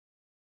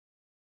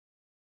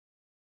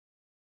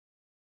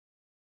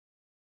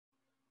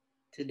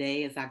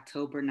Today is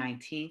October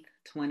 19th,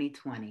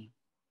 2020.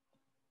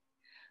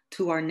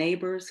 To our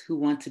neighbors who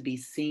want to be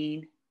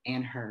seen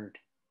and heard,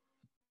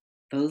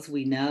 those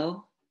we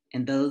know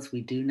and those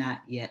we do not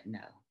yet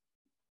know.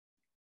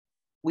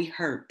 We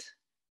hurt,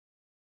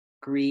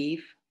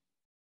 grieve,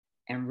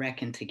 and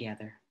reckon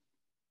together.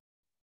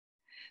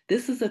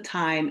 This is a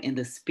time in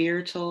the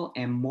spiritual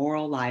and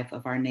moral life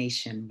of our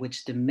nation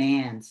which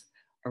demands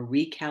a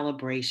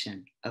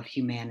recalibration of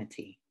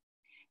humanity.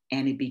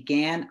 And it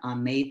began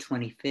on May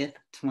 25th,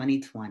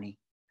 2020,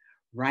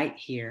 right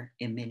here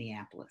in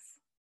Minneapolis.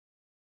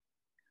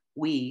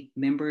 We,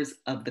 members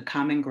of the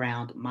Common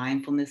Ground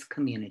Mindfulness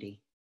community,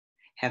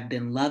 have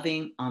been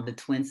loving on the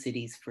Twin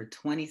Cities for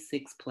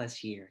 26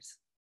 plus years.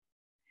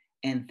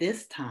 And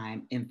this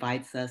time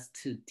invites us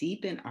to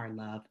deepen our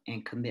love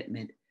and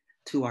commitment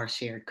to our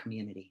shared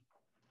community.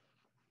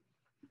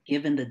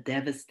 Given the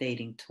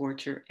devastating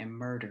torture and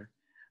murder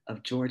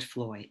of George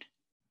Floyd,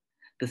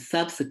 the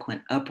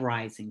subsequent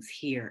uprisings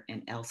here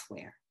and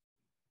elsewhere,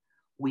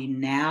 we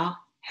now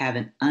have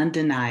an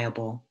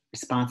undeniable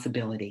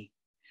responsibility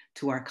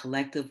to our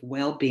collective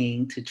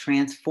well-being to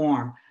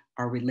transform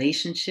our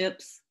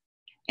relationships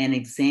and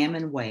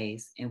examine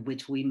ways in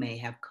which we may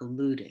have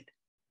colluded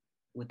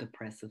with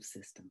oppressive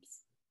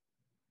systems.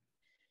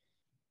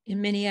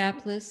 In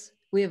Minneapolis,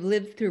 we have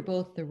lived through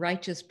both the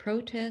righteous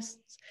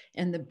protests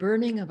and the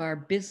burning of our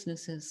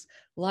businesses,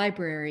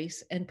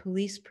 libraries, and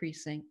police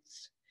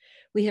precincts.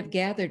 We have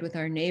gathered with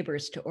our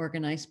neighbors to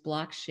organize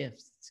block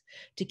shifts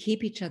to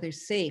keep each other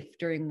safe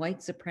during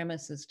white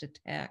supremacist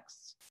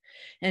attacks,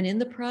 and in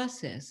the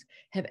process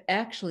have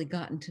actually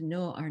gotten to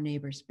know our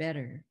neighbors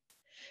better.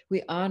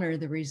 We honor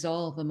the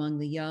resolve among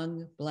the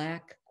young,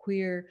 Black,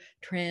 queer,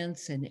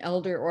 trans, and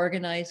elder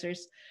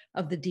organizers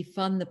of the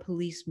Defund the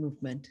Police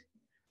movement.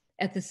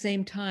 At the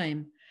same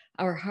time,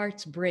 our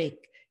hearts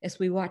break as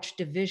we watch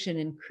division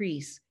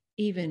increase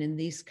even in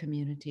these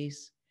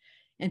communities.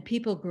 And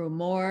people grow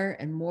more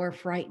and more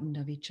frightened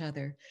of each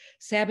other,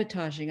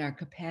 sabotaging our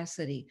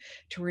capacity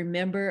to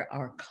remember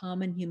our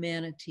common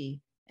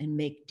humanity and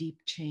make deep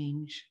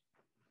change.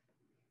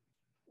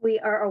 We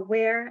are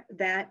aware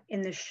that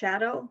in the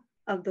shadow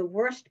of the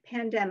worst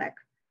pandemic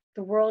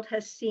the world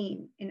has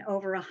seen in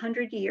over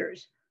 100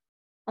 years,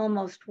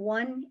 almost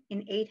 1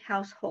 in 8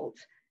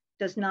 households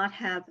does not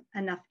have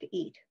enough to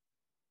eat.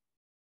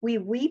 We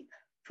weep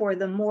for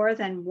the more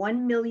than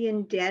 1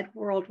 million dead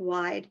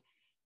worldwide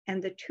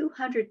and the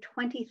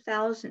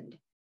 220,000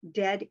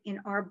 dead in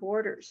our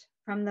borders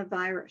from the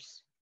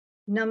virus,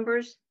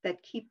 numbers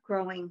that keep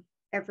growing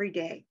every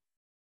day.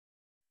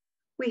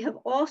 We have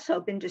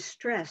also been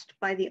distressed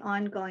by the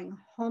ongoing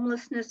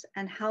homelessness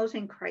and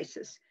housing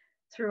crisis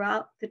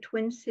throughout the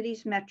Twin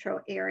Cities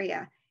metro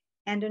area,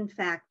 and in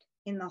fact,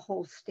 in the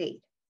whole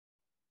state.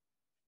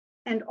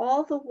 And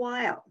all the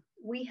while,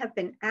 we have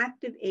been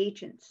active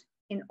agents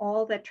in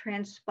all that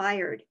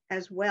transpired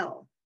as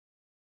well,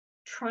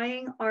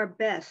 trying our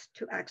best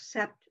to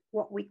accept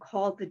what we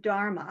call the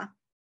Dharma,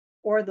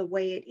 or the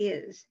way it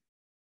is,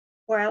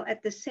 while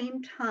at the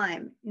same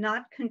time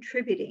not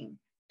contributing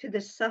to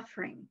the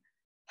suffering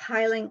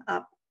piling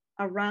up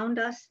around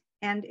us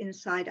and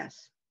inside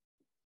us.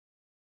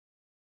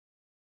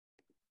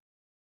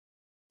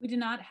 We do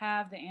not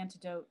have the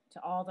antidote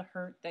to all the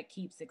hurt that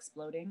keeps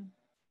exploding,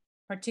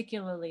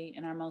 particularly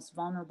in our most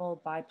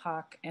vulnerable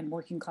BIPOC and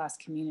working class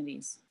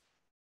communities.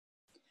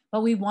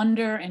 But we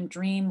wonder and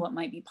dream what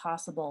might be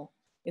possible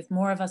if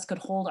more of us could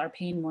hold our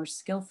pain more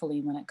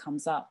skillfully when it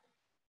comes up,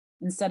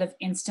 instead of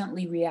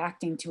instantly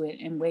reacting to it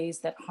in ways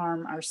that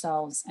harm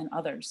ourselves and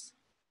others.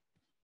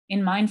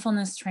 In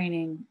mindfulness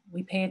training,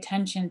 we pay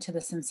attention to the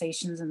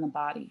sensations in the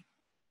body.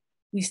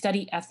 We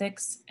study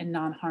ethics and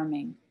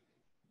non-harming.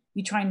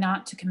 We try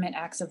not to commit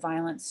acts of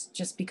violence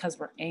just because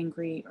we're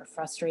angry or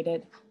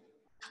frustrated.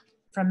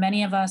 For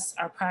many of us,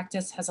 our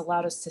practice has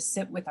allowed us to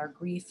sit with our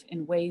grief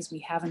in ways we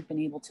haven't been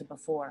able to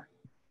before.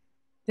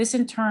 This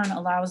in turn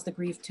allows the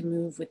grief to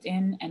move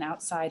within and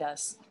outside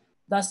us,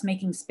 thus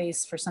making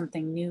space for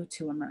something new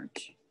to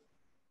emerge.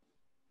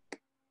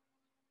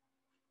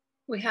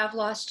 We have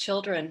lost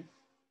children,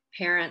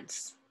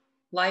 parents,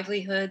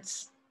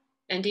 livelihoods,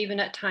 and even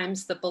at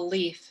times the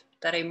belief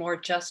that a more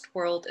just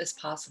world is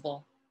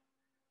possible.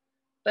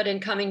 But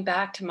in coming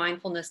back to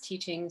mindfulness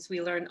teachings,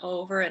 we learn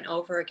over and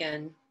over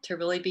again to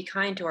really be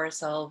kind to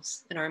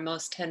ourselves in our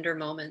most tender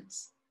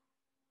moments.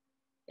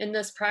 In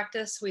this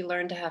practice, we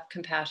learn to have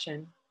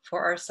compassion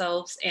for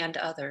ourselves and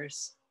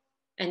others,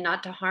 and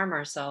not to harm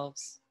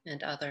ourselves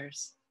and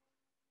others.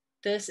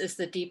 This is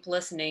the deep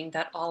listening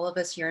that all of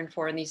us yearn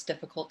for in these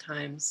difficult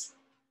times,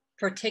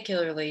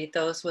 particularly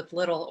those with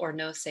little or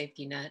no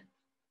safety net.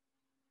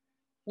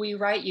 We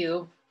write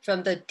you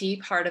from the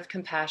deep heart of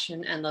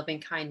compassion and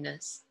loving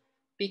kindness,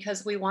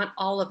 because we want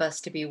all of us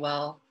to be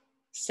well,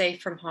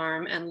 safe from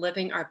harm, and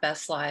living our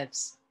best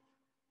lives.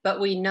 But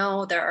we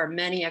know there are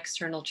many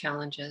external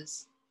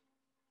challenges.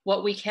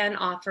 What we can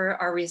offer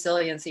are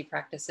resiliency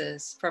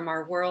practices from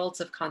our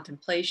worlds of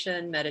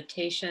contemplation,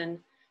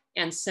 meditation,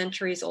 and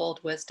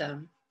centuries-old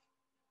wisdom.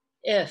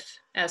 If,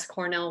 as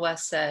Cornel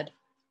West said,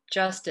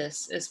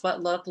 Justice is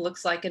what love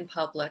looks like in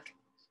public.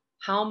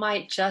 How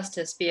might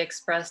justice be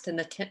expressed in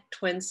the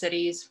Twin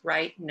Cities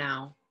right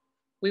now?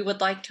 We would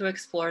like to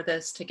explore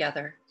this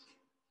together.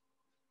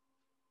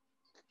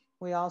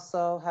 We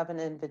also have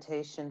an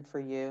invitation for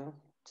you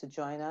to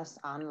join us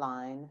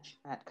online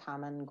at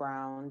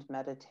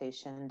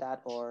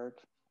commongroundmeditation.org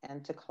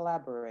and to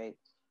collaborate.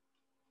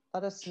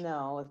 Let us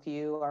know if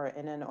you are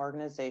in an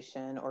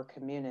organization or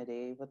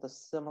community with a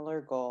similar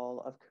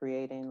goal of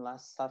creating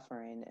less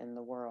suffering in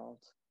the world.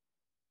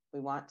 We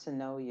want to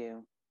know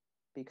you,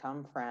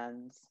 become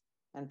friends,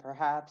 and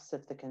perhaps,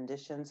 if the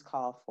conditions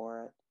call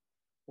for it,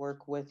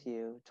 work with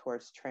you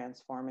towards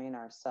transforming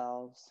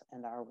ourselves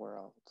and our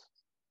world.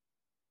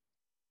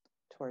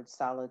 Towards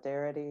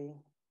solidarity,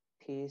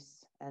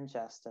 peace, and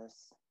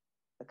justice,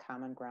 the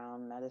Common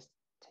Ground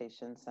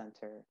Meditation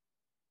Center,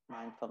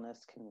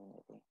 Mindfulness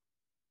Community.